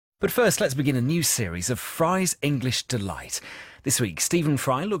But first, let's begin a new series of Fry's English Delight. This week, Stephen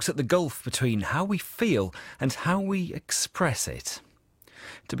Fry looks at the gulf between how we feel and how we express it.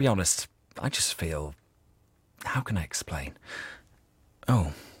 To be honest, I just feel... How can I explain?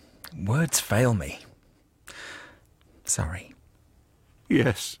 Oh, words fail me. Sorry.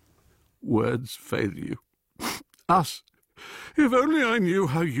 Yes, words fail you. Us. If only I knew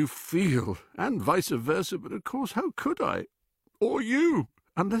how you feel, and vice versa, but of course, how could I? Or you?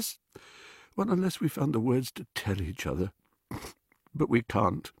 Unless we found the words to tell each other. But we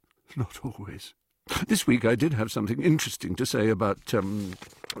can't. Not always. This week I did have something interesting to say about,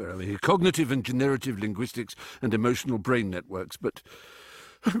 cognitive and generative linguistics and emotional brain networks, but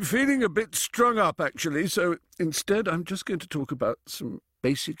I'm feeling a bit strung up, actually, so instead I'm just going to talk about some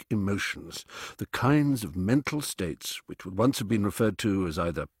basic emotions, the kinds of mental states which would once have been referred to as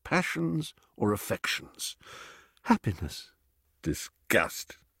either passions or affections. Happiness,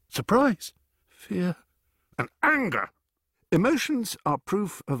 disgust, surprise, fear, and anger. Emotions are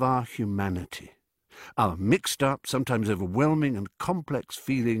proof of our humanity. Our mixed up, sometimes overwhelming and complex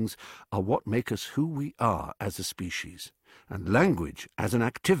feelings are what make us who we are as a species, and language as an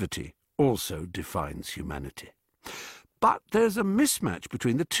activity also defines humanity. But there's a mismatch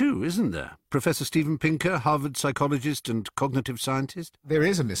between the two, isn't there? Professor Steven Pinker, Harvard psychologist and cognitive scientist? There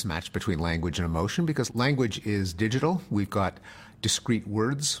is a mismatch between language and emotion because language is digital. We've got discrete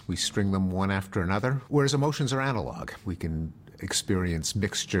words. We string them one after another, whereas emotions are analog. We can experience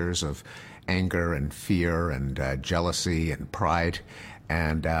mixtures of anger and fear and jealousy and pride,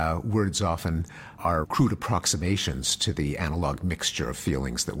 and words often are crude approximations to the analog mixture of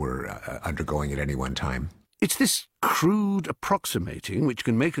feelings that we're undergoing at any one time. It's this crude approximating which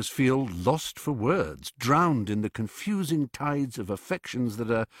can make us feel lost for words, drowned in the confusing tides of affections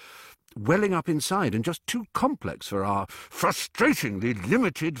that are welling up inside and just too complex for our frustratingly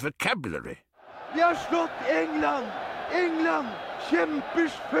limited vocabulary. Vi har slått England! England!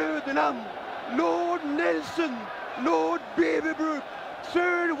 Kämpers föderland! Lord Nelson! Lord Beaverbrook!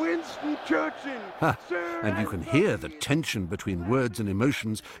 Sir Winston Churchill! And you can hear the tension between words and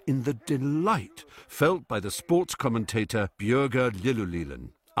emotions in the delight felt by the sports commentator Bjørge Lillulien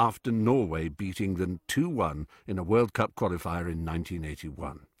after Norway beating them 2-1 in a World Cup qualifier in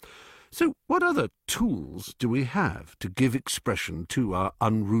 1981. So what other tools do we have to give expression to our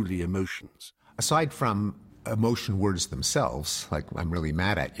unruly emotions? Aside from emotion words themselves, like I'm really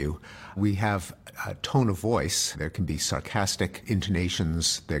mad at you, we have a tone of voice. There can be sarcastic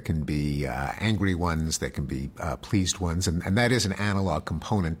intonations, there can be angry ones, there can be pleased ones, and that is an analog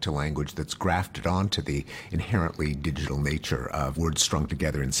component to language that's grafted onto the inherently digital nature of words strung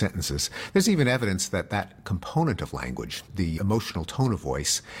together in sentences. There's even evidence that that component of language, the emotional tone of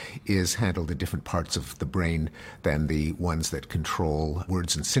voice, is handled in different parts of the brain than the ones that control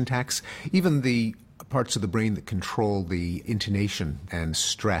words and syntax. Even the parts of the brain that control the intonation and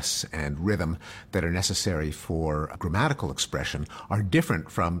stress and rhythm that are necessary for grammatical expression are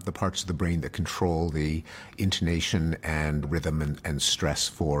different from the parts of the brain that control the intonation and rhythm and stress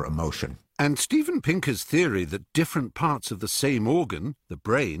for emotion. And Steven Pinker's theory that different parts of the same organ, the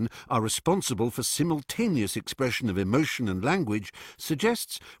brain, are responsible for simultaneous expression of emotion and language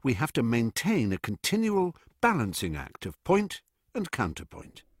suggests we have to maintain a continual balancing act of point and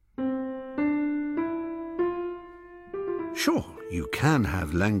counterpoint. Sure, you can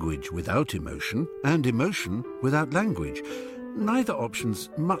have language without emotion and emotion without language. Neither option's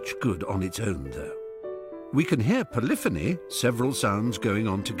much good on its own, though. We can hear polyphony, several sounds going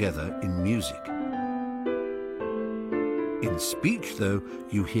on together in music. In speech, though,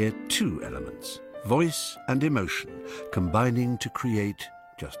 you hear two elements, voice and emotion, combining to create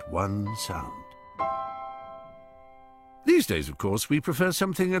just one sound. These days, of course, we prefer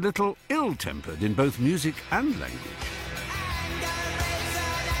something a little ill-tempered in both music and language.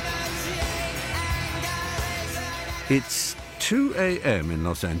 It's 2 a.m. in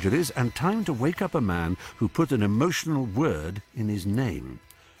Los Angeles and time to wake up a man who put an emotional word in his name.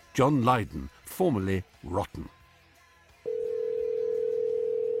 John Lydon, formerly Rotten.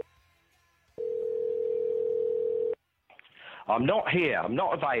 I'm not here. I'm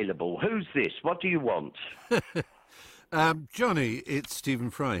not available. Who's this? What do you want? Johnny, it's Stephen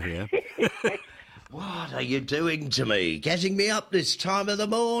Fry here. What are you doing to me? Getting me up this time of the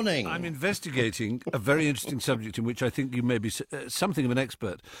morning? I'm investigating a very interesting subject in which I think you may be something of an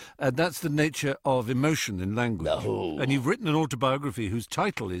expert. That's the nature of emotion in language. No. And you've written an autobiography whose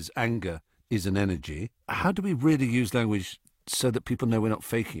title is Anger is an Energy. How do we really use language so that people know we're not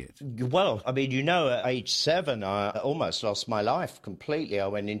faking it? Well, I mean, at age 7, I almost lost my life completely. I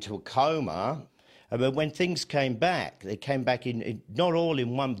went into a coma. But when things came back, they came back in not all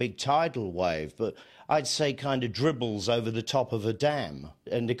in one big tidal wave, but I'd say kind of dribbles over the top of a dam.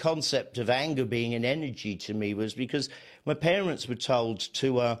 And the concept of anger being an energy to me was because my parents were told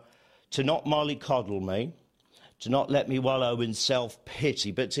to not mollycoddle me, to not let me wallow in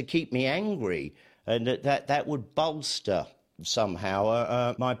self-pity, but to keep me angry, and that would bolster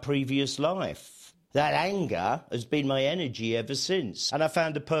somehow my previous life. That anger has been my energy ever since. And I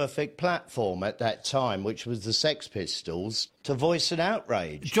found a perfect platform at that time, which was the Sex Pistols, to voice an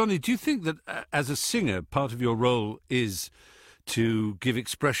outrage. Johnny, do you think that as a singer, part of your role is to give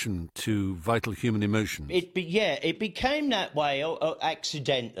expression to vital human emotions? It became that way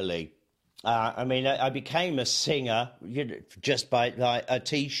accidentally. I became a singer just by a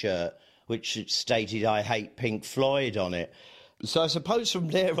T-shirt which stated I hate Pink Floyd on it. So I suppose from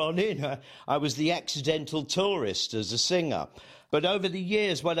there on in, I was the accidental tourist as a singer. But over the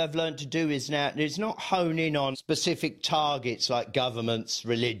years, what I've learned to do is not hone in on specific targets like governments,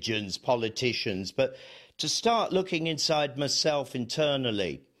 religions, politicians, but to start looking inside myself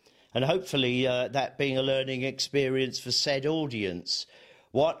internally. And hopefully that being a learning experience for said audience.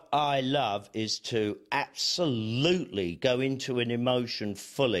 What I love is to absolutely go into an emotion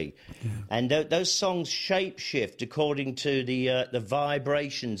fully. Yeah. And those songs shape-shift according to the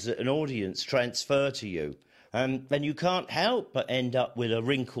vibrations that an audience transfer to you. And you can't help but end up with a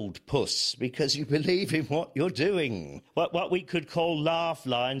wrinkled puss because you believe in what you're doing. What we could call laugh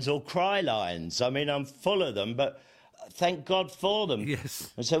lines or cry lines. I mean, I'm full of them, but thank God for them.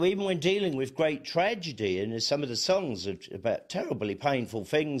 Yes. And so even when dealing with great tragedy, and some of the songs are about terribly painful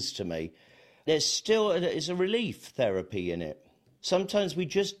things to me, there's a relief therapy in it. Sometimes we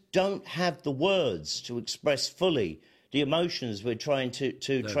just don't have the words to express fully the emotions we're trying to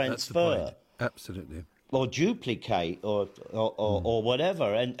transfer. That's the point. Absolutely. Or duplicate or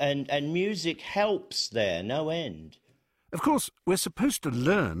whatever. And music helps there, no end. Of course, we're supposed to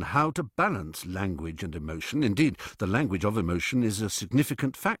learn how to balance language and emotion. Indeed, the language of emotion is a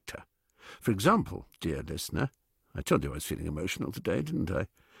significant factor. For example, dear listener, I told you I was feeling emotional today, didn't I?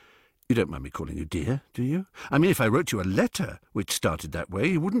 You don't mind me calling you dear, do you? I mean, if I wrote you a letter which started that way,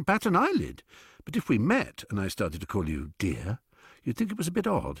 you wouldn't bat an eyelid. But if we met and I started to call you dear, you'd think it was a bit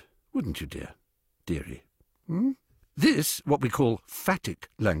odd, wouldn't you, dear? Dearie. This, what we call phatic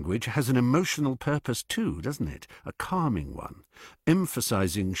language, has an emotional purpose too, doesn't it? A calming one,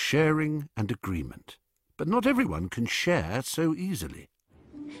 emphasising sharing and agreement. But not everyone can share so easily.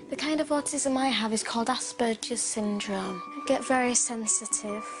 The kind of autism I have is called Asperger's syndrome. I get very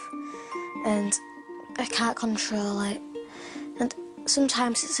sensitive and I can't control it. And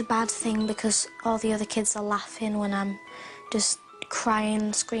sometimes it's a bad thing because all the other kids are laughing when I'm just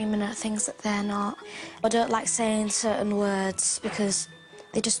crying, screaming at things that they're not. I don't like saying certain words because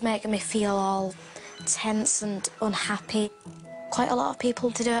they just make me feel all tense and unhappy. Quite a lot of people,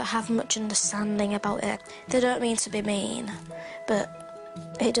 they don't have much understanding about it. They don't mean to be mean, but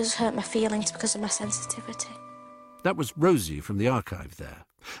it does hurt my feelings because of my sensitivity. That was Rosie from the archive there.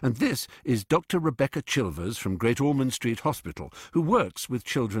 And this is Dr. Rebecca Chilvers from Great Ormond Street Hospital, who works with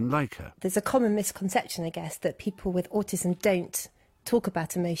children like her. There's a common misconception, I guess, that people with autism don't talk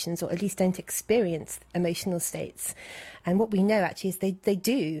about emotions, or at least don't experience emotional states. And what we know actually is they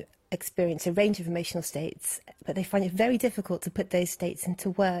do experience a range of emotional states, but they find it very difficult to put those states into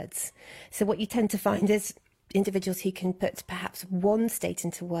words. So what you tend to find is individuals who can put perhaps one state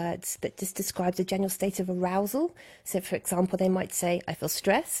into words that just describes a general state of arousal. So, for example, they might say, I feel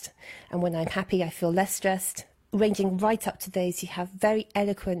stressed, and when I'm happy, I feel less stressed. Ranging right up to those who have very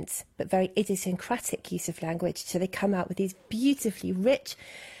eloquent but very idiosyncratic use of language. So they come out with these beautifully rich,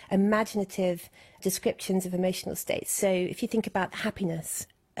 imaginative descriptions of emotional states. So if you think about happiness,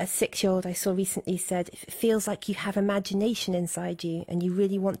 a 6-year-old I saw recently said, if it feels like you have imagination inside you and you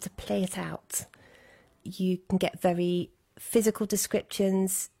really want to play it out, you can get very physical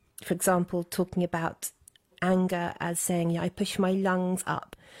descriptions. For example, talking about anger as saying, I push my lungs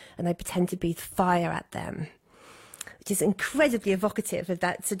up and I pretend to breathe fire at them, which is incredibly evocative of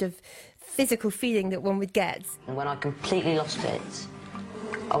that sort of physical feeling that one would get. And when I completely lost it,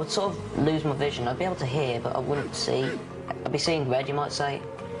 I would sort of lose my vision. I'd be able to hear, but I wouldn't see. I'd be seeing red, you might say.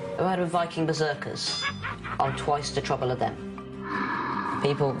 I heard of Viking berserkers. I'm twice the trouble of them.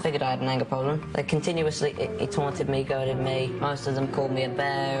 People figured I had an anger problem. They continuously it taunted me, goaded me. Most of them called me a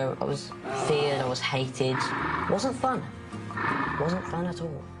bear. I was feared, I was hated. It wasn't fun. It wasn't fun at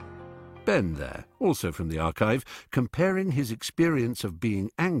all. Ben there, also from the archive, comparing his experience of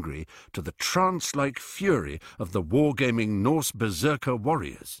being angry to the trance-like fury of the wargaming Norse berserker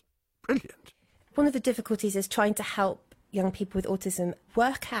warriors. Brilliant. One of the difficulties is trying to help young people with autism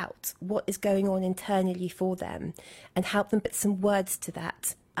work out what is going on internally for them and help them put some words to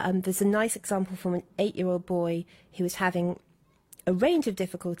that. There's a nice example from an 8-year-old boy who was having a range of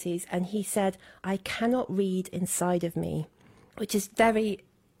difficulties, and he said, "I cannot read inside of me," which is very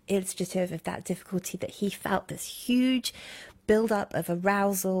illustrative of that difficulty that he felt, this huge build-up of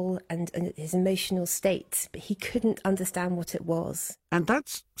arousal and his emotional state, but he couldn't understand what it was. And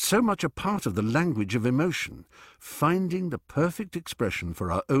that's so much a part of the language of emotion, finding the perfect expression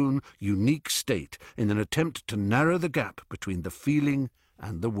for our own unique state in an attempt to narrow the gap between the feeling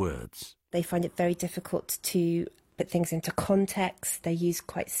and the words. They find it very difficult to put things into context. They use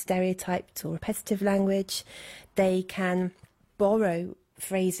quite stereotyped or repetitive language. They can borrow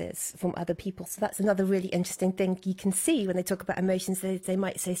phrases from other people. So that's another really interesting thing you can see when they talk about emotions. They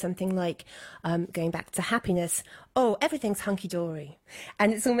might say something like, going back to happiness, "Oh, everything's hunky-dory."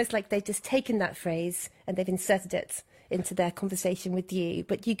 And it's almost like they've just taken that phrase and they've inserted it into their conversation with you.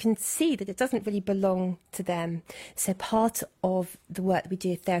 But you can see that it doesn't really belong to them. So part of the work we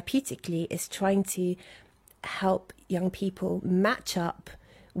do therapeutically is trying to help young people match up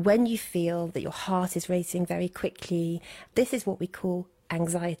when you feel that your heart is racing very quickly. This is what we call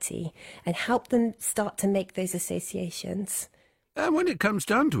anxiety, and help them start to make those associations. And when it comes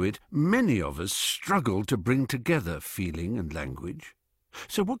down to it, many of us struggle to bring together feeling and language.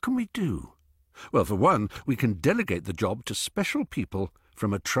 So what can we do? Well, for one, we can delegate the job to special people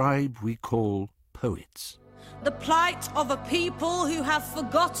from a tribe we call poets. The plight of a people who have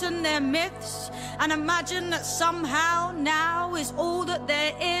forgotten their myths and imagine that somehow now is all that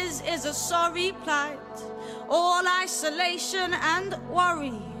there is a sorry plight. All isolation and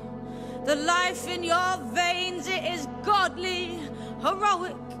worry. The life in your veins, it is godly,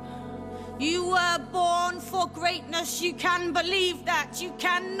 heroic. You were born for greatness, you can believe that, you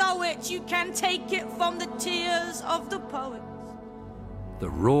can know it, you can take it from the tears of the poet. The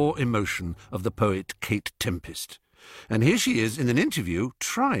raw emotion of the poet Kate Tempest. And here she is in an interview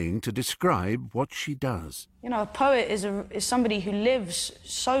trying to describe what she does. You know, a poet is somebody who lives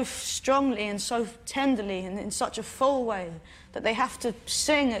so strongly and so tenderly and in such a full way that they have to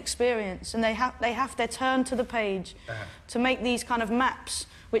sing experience, and they have their turn to the page to make these kind of maps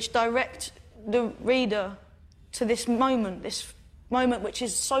which direct the reader to this moment which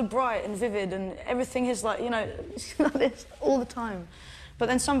is so bright and vivid, and everything is like, you know, it's like this all the time. But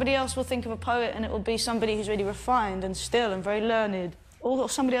then somebody else will think of a poet and it will be somebody who's really refined and still and very learned. Or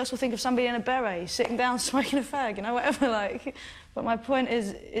somebody else will think of somebody in a beret, sitting down, smoking a fag, you know, whatever, like. But my point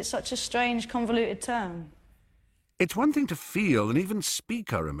is, it's such a strange, convoluted term. It's one thing to feel and even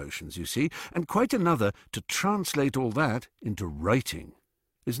speak our emotions, you see, and quite another to translate all that into writing.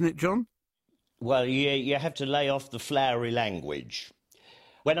 Isn't it, John? Well, you have to lay off the flowery language.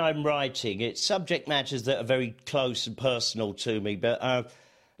 When I'm writing, it's subject matters that are very close and personal to me, but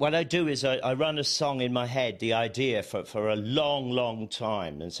what I do is I run a song in my head, the idea, for a long, long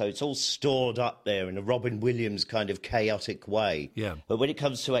time, and so it's all stored up there in a Robin Williams kind of chaotic way. Yeah. But when it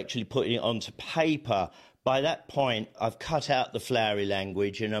comes to actually putting it onto paper, by that point, I've cut out the flowery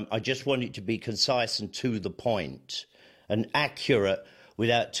language, and I just want it to be concise and to the point, and accurate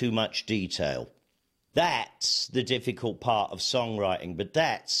without too much detail. That's the difficult part of songwriting, but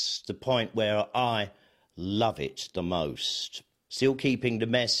that's the point where I love it the most. Still keeping the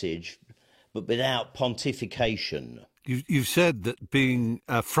message, but without pontification. You've said that being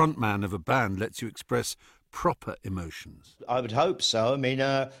a frontman of a band lets you express proper emotions. I would hope so. I mean,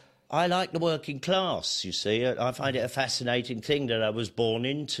 I like the working class, you see. I find it a fascinating thing that I was born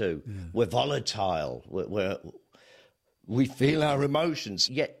into. Yeah. We're volatile. We feel our emotions,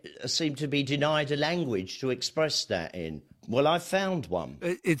 yet seem to be denied a language to express that in. Well, I found one.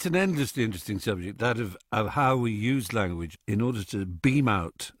 It's an endlessly interesting subject, that of how we use language in order to beam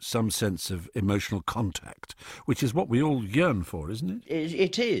out some sense of emotional contact, which is what we all yearn for, isn't it?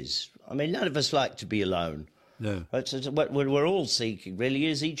 It is. I mean, none of us like to be alone. No. What we're all seeking, really,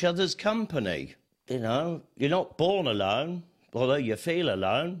 is each other's company. You know, you're not born alone. Although you feel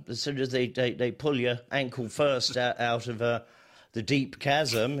alone, as soon as they pull your ankle first out of the deep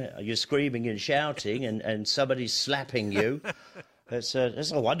chasm, you're screaming and shouting, and somebody's slapping you. It's a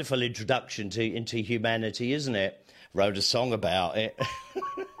wonderful introduction into humanity, isn't it? Wrote a song about it.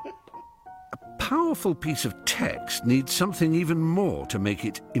 A powerful piece of text needs something even more to make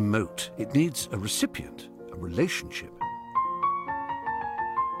it emote. It needs a recipient, a relationship.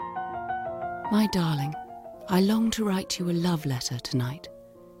 My darling, I long to write you a love letter tonight.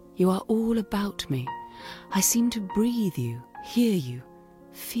 You are all about me. I seem to breathe you, hear you,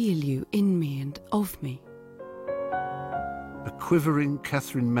 feel you in me and of me. A quivering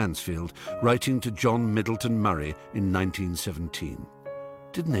Catherine Mansfield writing to John Middleton Murray in 1917.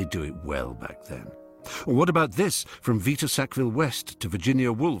 Didn't they do it well back then? Or what about this from Vita Sackville West to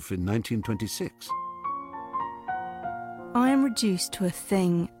Virginia Woolf in 1926? I am reduced to a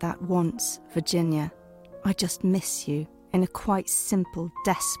thing that wants Virginia. I just miss you in a quite simple,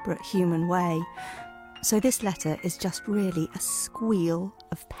 desperate human way. So this letter is just really a squeal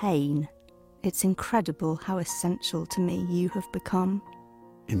of pain. It's incredible how essential to me you have become.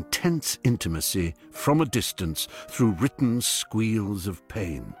 Intense intimacy from a distance through written squeals of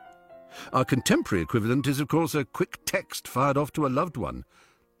pain. Our contemporary equivalent is, of course, a quick text fired off to a loved one.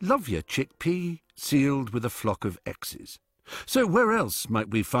 Love ya, chickpea, sealed with a flock of X's. So where else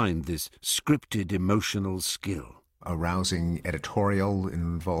might we find this scripted emotional skill? A rousing editorial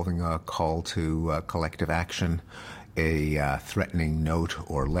involving a call to collective action, a threatening note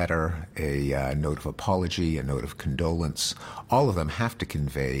or letter, a note of apology, a note of condolence. All of them have to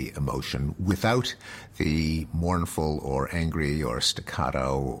convey emotion without the mournful or angry or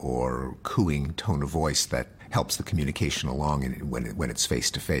staccato or cooing tone of voice that helps the communication along when it's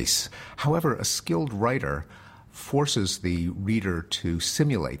face-to-face. However, a skilled writer forces the reader to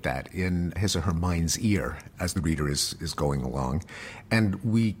simulate that in his or her mind's ear as the reader is going along. And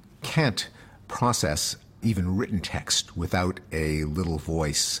we can't process even written text without a little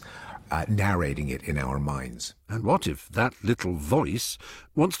voice narrating it in our minds. And what if that little voice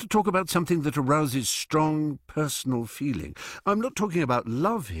wants to talk about something that arouses strong personal feeling? I'm not talking about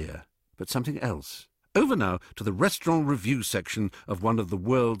love here, but something else. Over now to the restaurant review section of one of the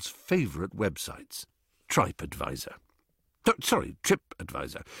world's favourite websites, TripAdvisor.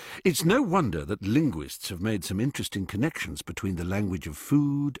 TripAdvisor. It's no wonder that linguists have made some interesting connections between the language of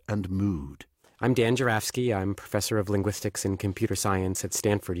food and mood. I'm Dan Jurafsky. I'm professor of linguistics and computer science at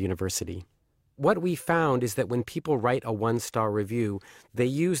Stanford University. What we found is that when people write a one-star review, they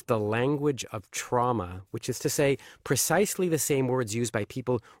use the language of trauma, which is to say precisely the same words used by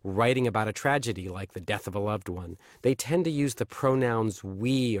people writing about a tragedy like the death of a loved one. They tend to use the pronouns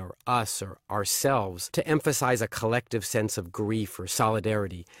we or us or ourselves to emphasize a collective sense of grief or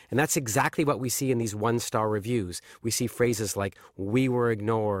solidarity. And that's exactly what we see in these one-star reviews. We see phrases like, we were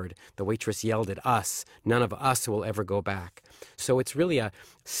ignored, the waitress yelled at us, none of us will ever go back. So it's really a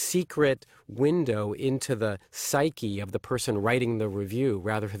secret window into the psyche of the person writing the review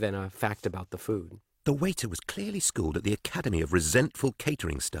rather than a fact about the food. The waiter was clearly schooled at the Academy of Resentful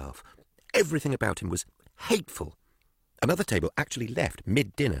Catering Staff. Everything about him was hateful. Another table actually left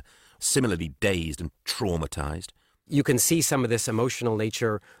mid-dinner, similarly dazed and traumatized. You can see some of this emotional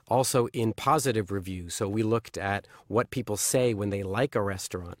nature also in positive reviews. So we looked at what people say when they like a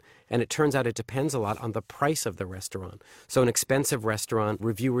restaurant. And it turns out it depends a lot on the price of the restaurant. So an expensive restaurant,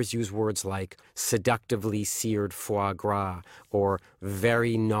 reviewers use words like seductively seared foie gras or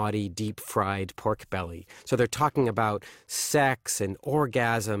very naughty deep-fried pork belly. So they're talking about sex and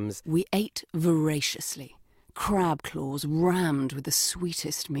orgasms. We ate voraciously. Crab claws rammed with the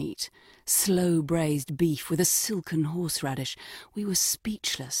sweetest meat, slow braised beef with a silken horseradish. We were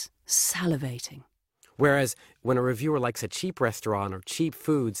speechless, salivating. Whereas when a reviewer likes a cheap restaurant or cheap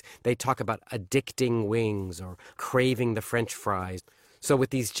foods, they talk about addicting wings or craving the French fries. So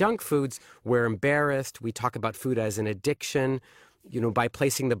with these junk foods, we're embarrassed. We talk about food as an addiction. By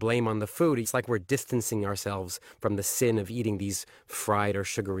placing the blame on the food, it's like we're distancing ourselves from the sin of eating these fried or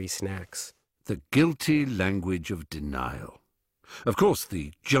sugary snacks. The guilty language of denial. Of course,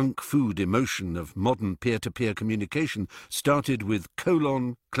 the junk food emotion of modern peer-to-peer communication started with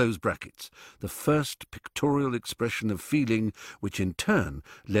colon, close brackets, the first pictorial expression of feeling, which in turn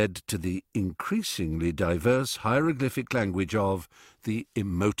led to the increasingly diverse hieroglyphic language of the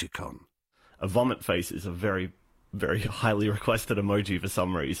emoticon. A vomit face is a very, very highly requested emoji for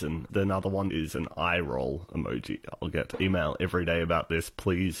some reason. Another one is an eye roll emoji. I'll get email every day about this.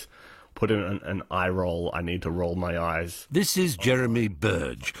 Please put in an eye roll. I need to roll my eyes. This is Jeremy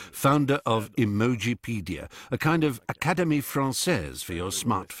Burge, founder of Emojipedia, a kind of Académie Française for your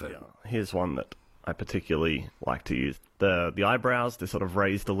smartphone. Here's one that I particularly like to use. The eyebrows, they're sort of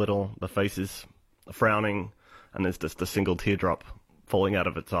raised a little. The face is frowning, and there's just a single teardrop falling out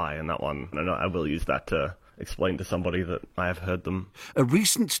of its eye. And that one, I will use that to explain to somebody that I have heard them. A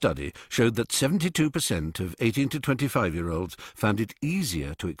recent study showed that 72% of 18 to 25-year-olds found it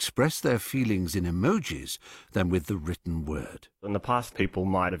easier to express their feelings in emojis than with the written word. In the past, people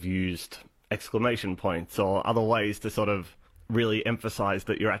might have used exclamation points or other ways to sort of really emphasize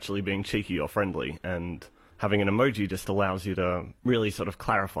that you're actually being cheeky or friendly, and having an emoji just allows you to really sort of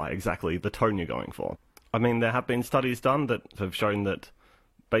clarify exactly the tone you're going for. I mean, there have been studies done that have shown that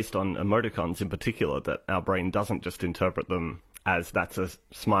based on emoticons in particular, that our brain doesn't just interpret them as that's a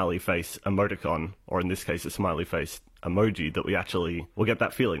smiley face emoticon, or in this case, a smiley face emoji, that we actually will get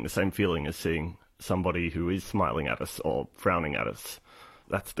that feeling, the same feeling as seeing somebody who is smiling at us or frowning at us.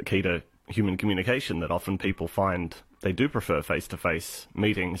 That's the key to human communication, that often people find they do prefer face-to-face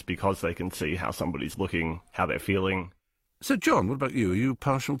meetings because they can see how somebody's looking, how they're feeling. So, John, what about you? Are you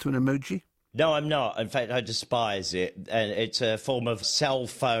partial to an emoji? No, I'm not. In fact, I despise it. And it's a form of cell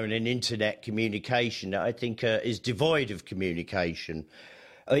phone and internet communication that I think is devoid of communication.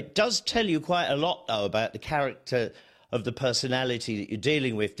 It does tell you quite a lot, though, about the character of the personality that you're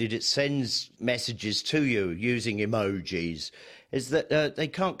dealing with, that it sends messages to you using emojis, is that they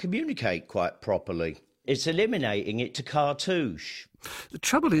can't communicate quite properly. It's eliminating it to cartouche. The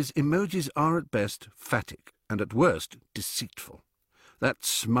trouble is, emojis are at best phatic and at worst deceitful. That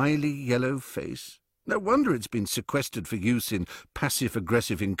smiley yellow face. No wonder it's been sequestered for use in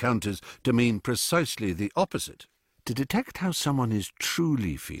passive-aggressive encounters to mean precisely the opposite. To detect how someone is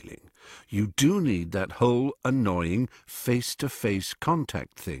truly feeling, you do need that whole annoying face-to-face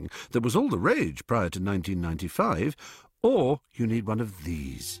contact thing that was all the rage prior to 1995, or you need one of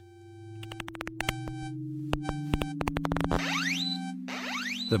these.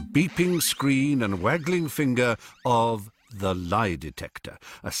 The beeping screen and waggling finger of the lie detector,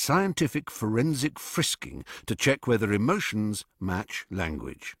 a scientific forensic frisking to check whether emotions match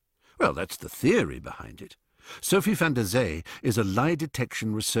language. Well, that's the theory behind it. Sophie van der Zee is a lie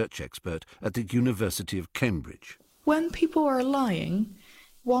detection research expert at the University of Cambridge. When people are lying,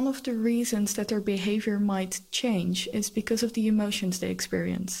 one of the reasons that their behavior might change is because of the emotions they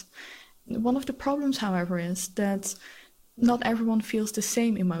experience. One of the problems, however, is that not everyone feels the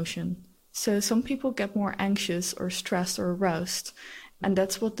same emotion. So some people get more anxious or stressed or aroused, and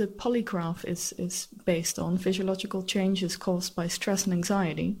that's what the polygraph is based on, physiological changes caused by stress and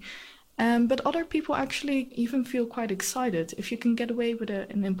anxiety. But other people actually even feel quite excited. If you can get away with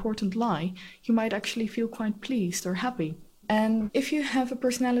an important lie, you might actually feel quite pleased or happy. And if you have a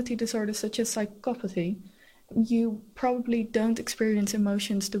personality disorder such as psychopathy, you probably don't experience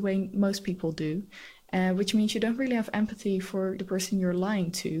emotions the way most people do, which means you don't really have empathy for the person you're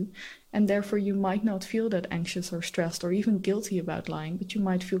lying to, and therefore you might not feel that anxious or stressed or even guilty about lying, but you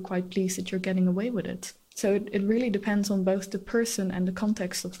might feel quite pleased that you're getting away with it. So it really depends on both the person and the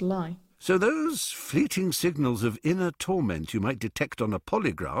context of the lie. So those fleeting signals of inner torment you might detect on a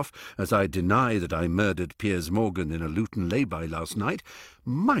polygraph, as I deny that I murdered Piers Morgan in a Luton lay-by last night,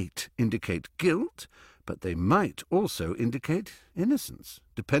 might indicate guilt, but they might also indicate innocence,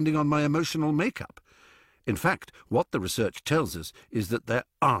 depending on my emotional makeup. In fact, what the research tells us is that there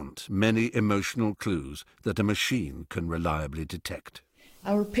aren't many emotional clues that a machine can reliably detect.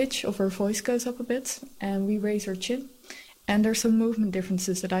 Our pitch of our voice goes up a bit, and we raise our chin. And there's some movement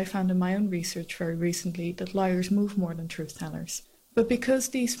differences that I found in my own research very recently, that liars move more than truth-tellers. But because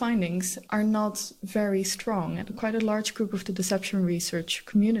these findings are not very strong, and quite a large group of the deception research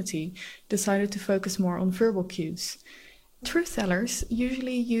community decided to focus more on verbal cues. Truth-tellers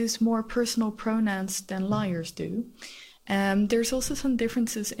usually use more personal pronouns than liars do. There's also some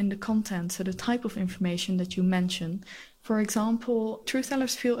differences in the content, so the type of information that you mention. For example,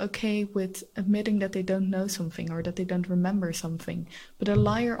 truth-tellers feel okay with admitting that they don't know something or that they don't remember something, but a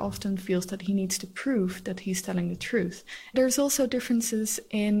liar often feels that he needs to prove that he's telling the truth. There's also differences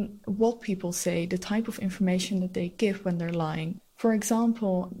in what people say, the type of information that they give when they're lying. For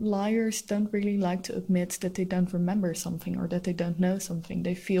example, liars don't really like to admit that they don't remember something or that they don't know something.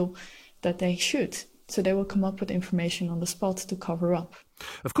 They feel that they should. So they will come up with information on the spot to cover up.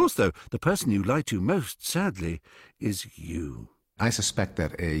 Of course, though, the person you lie to most, sadly, is you. I suspect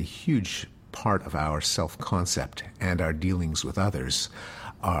that a huge part of our self-concept and our dealings with others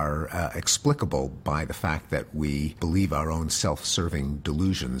are explicable by the fact that we believe our own self-serving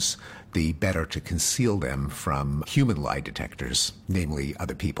delusions, the better to conceal them from human lie detectors, namely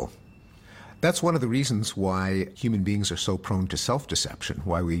other people. That's one of the reasons why human beings are so prone to self-deception,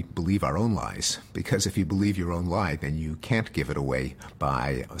 why we believe our own lies. Because if you believe your own lie, then you can't give it away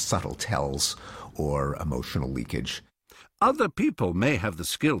by subtle tells or emotional leakage. Other people may have the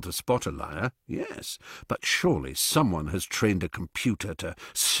skill to spot a liar, yes, but surely someone has trained a computer to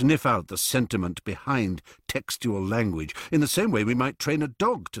sniff out the sentiment behind textual language, in the same way we might train a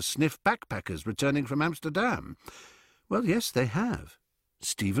dog to sniff backpackers returning from Amsterdam. Well, yes, they have.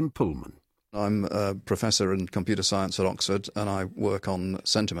 Stephen Pullman. I'm a professor in computer science at Oxford, and I work on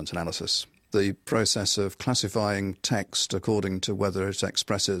sentiment analysis. The process of classifying text according to whether it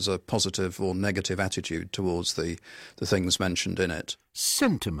expresses a positive or negative attitude towards the things mentioned in it.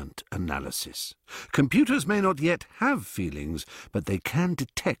 Sentiment analysis. Computers may not yet have feelings, but they can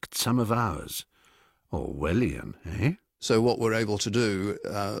detect some of ours. Orwellian, eh? So what we're able to do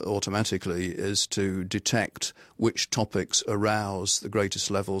automatically is to detect which topics arouse the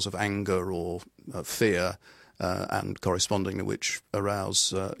greatest levels of anger or fear, and correspondingly which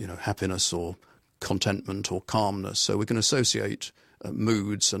arouse happiness or contentment or calmness. So we can associate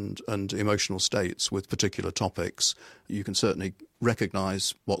moods and emotional states with particular topics. You can certainly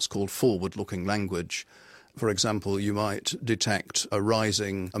recognise what's called forward-looking language. For example, you might detect a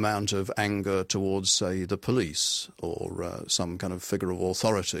rising amount of anger towards, say, the police or some kind of figure of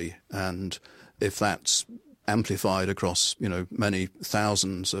authority. And if that's amplified across, many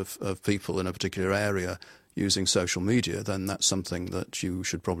thousands of people in a particular area using social media, then that's something that you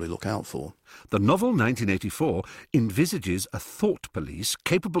should probably look out for. The novel 1984 envisages a thought police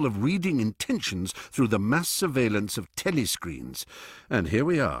capable of reading intentions through the mass surveillance of telescreens. And here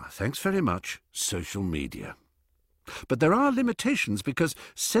we are, thanks very much, social media. But there are limitations because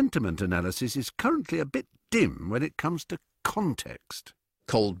sentiment analysis is currently a bit dim when it comes to context.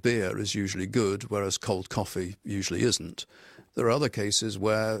 Cold beer is usually good, whereas cold coffee usually isn't. There are other cases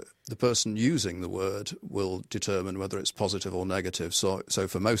where the person using the word will determine whether it's positive or negative. So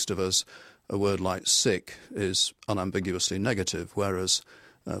for most of us, a word like sick is unambiguously negative, whereas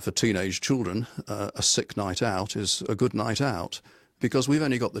for teenage children, a sick night out is a good night out. Because we've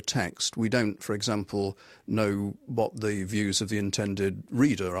only got the text, we don't, for example, know what the views of the intended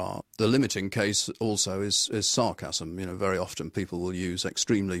reader are. The limiting case also is sarcasm. Very often people will use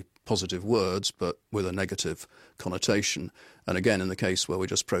extremely positive words, but with a negative connotation. And again, in the case where we're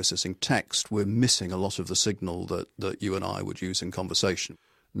just processing text, we're missing a lot of the signal that you and I would use in conversation.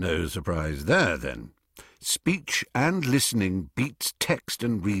 No surprise there, then. Speech and listening beats text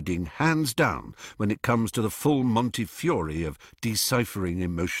and reading hands down when it comes to the full Montefiore of deciphering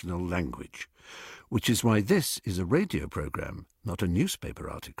emotional language, which is why this is a radio programme, not a newspaper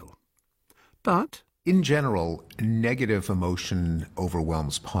article. But in general, negative emotion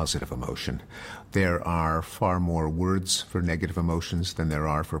overwhelms positive emotion. There are far more words for negative emotions than there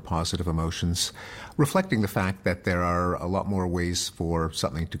are for positive emotions, reflecting the fact that there are a lot more ways for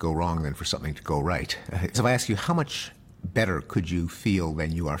something to go wrong than for something to go right. So if I ask you, how much better could you feel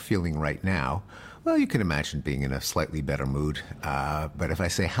than you are feeling right now? Well, you can imagine being in a slightly better mood. But if I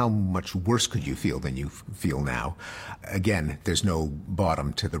say, how much worse could you feel than you feel now? Again, there's no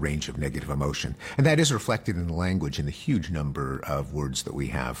bottom to the range of negative emotion. And that is reflected in the language in the huge number of words that we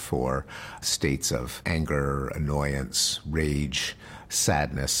have for states of anger, annoyance, rage,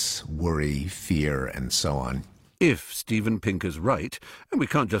 sadness, worry, fear, and so on. If Steven Pinker's right, and we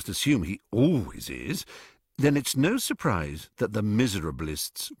can't just assume he always is, then it's no surprise that the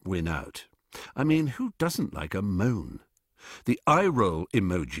miserablists win out. I mean, who doesn't like a moan? The eye-roll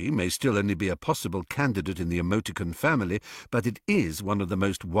emoji may still only be a possible candidate in the emoticon family, but it is one of the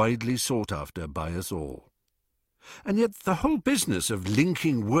most widely sought after by us all. And yet the whole business of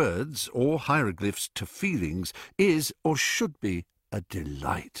linking words or hieroglyphs to feelings is, or should be, a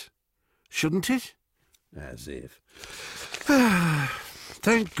delight. Shouldn't it? As if.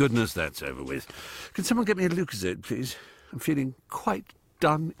 Thank goodness that's over with. Can someone get me a Lucozade, please? I'm feeling quite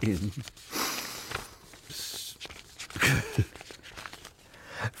done in.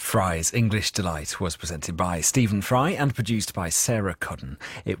 Fry's English Delight was presented by Stephen Fry and produced by Sarah Cudden.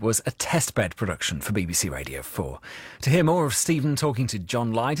 It was a testbed production for BBC Radio 4. To hear more of Stephen talking to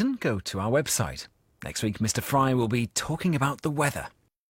John Lydon, go to our website. Next week, Mr. Fry will be talking about the weather.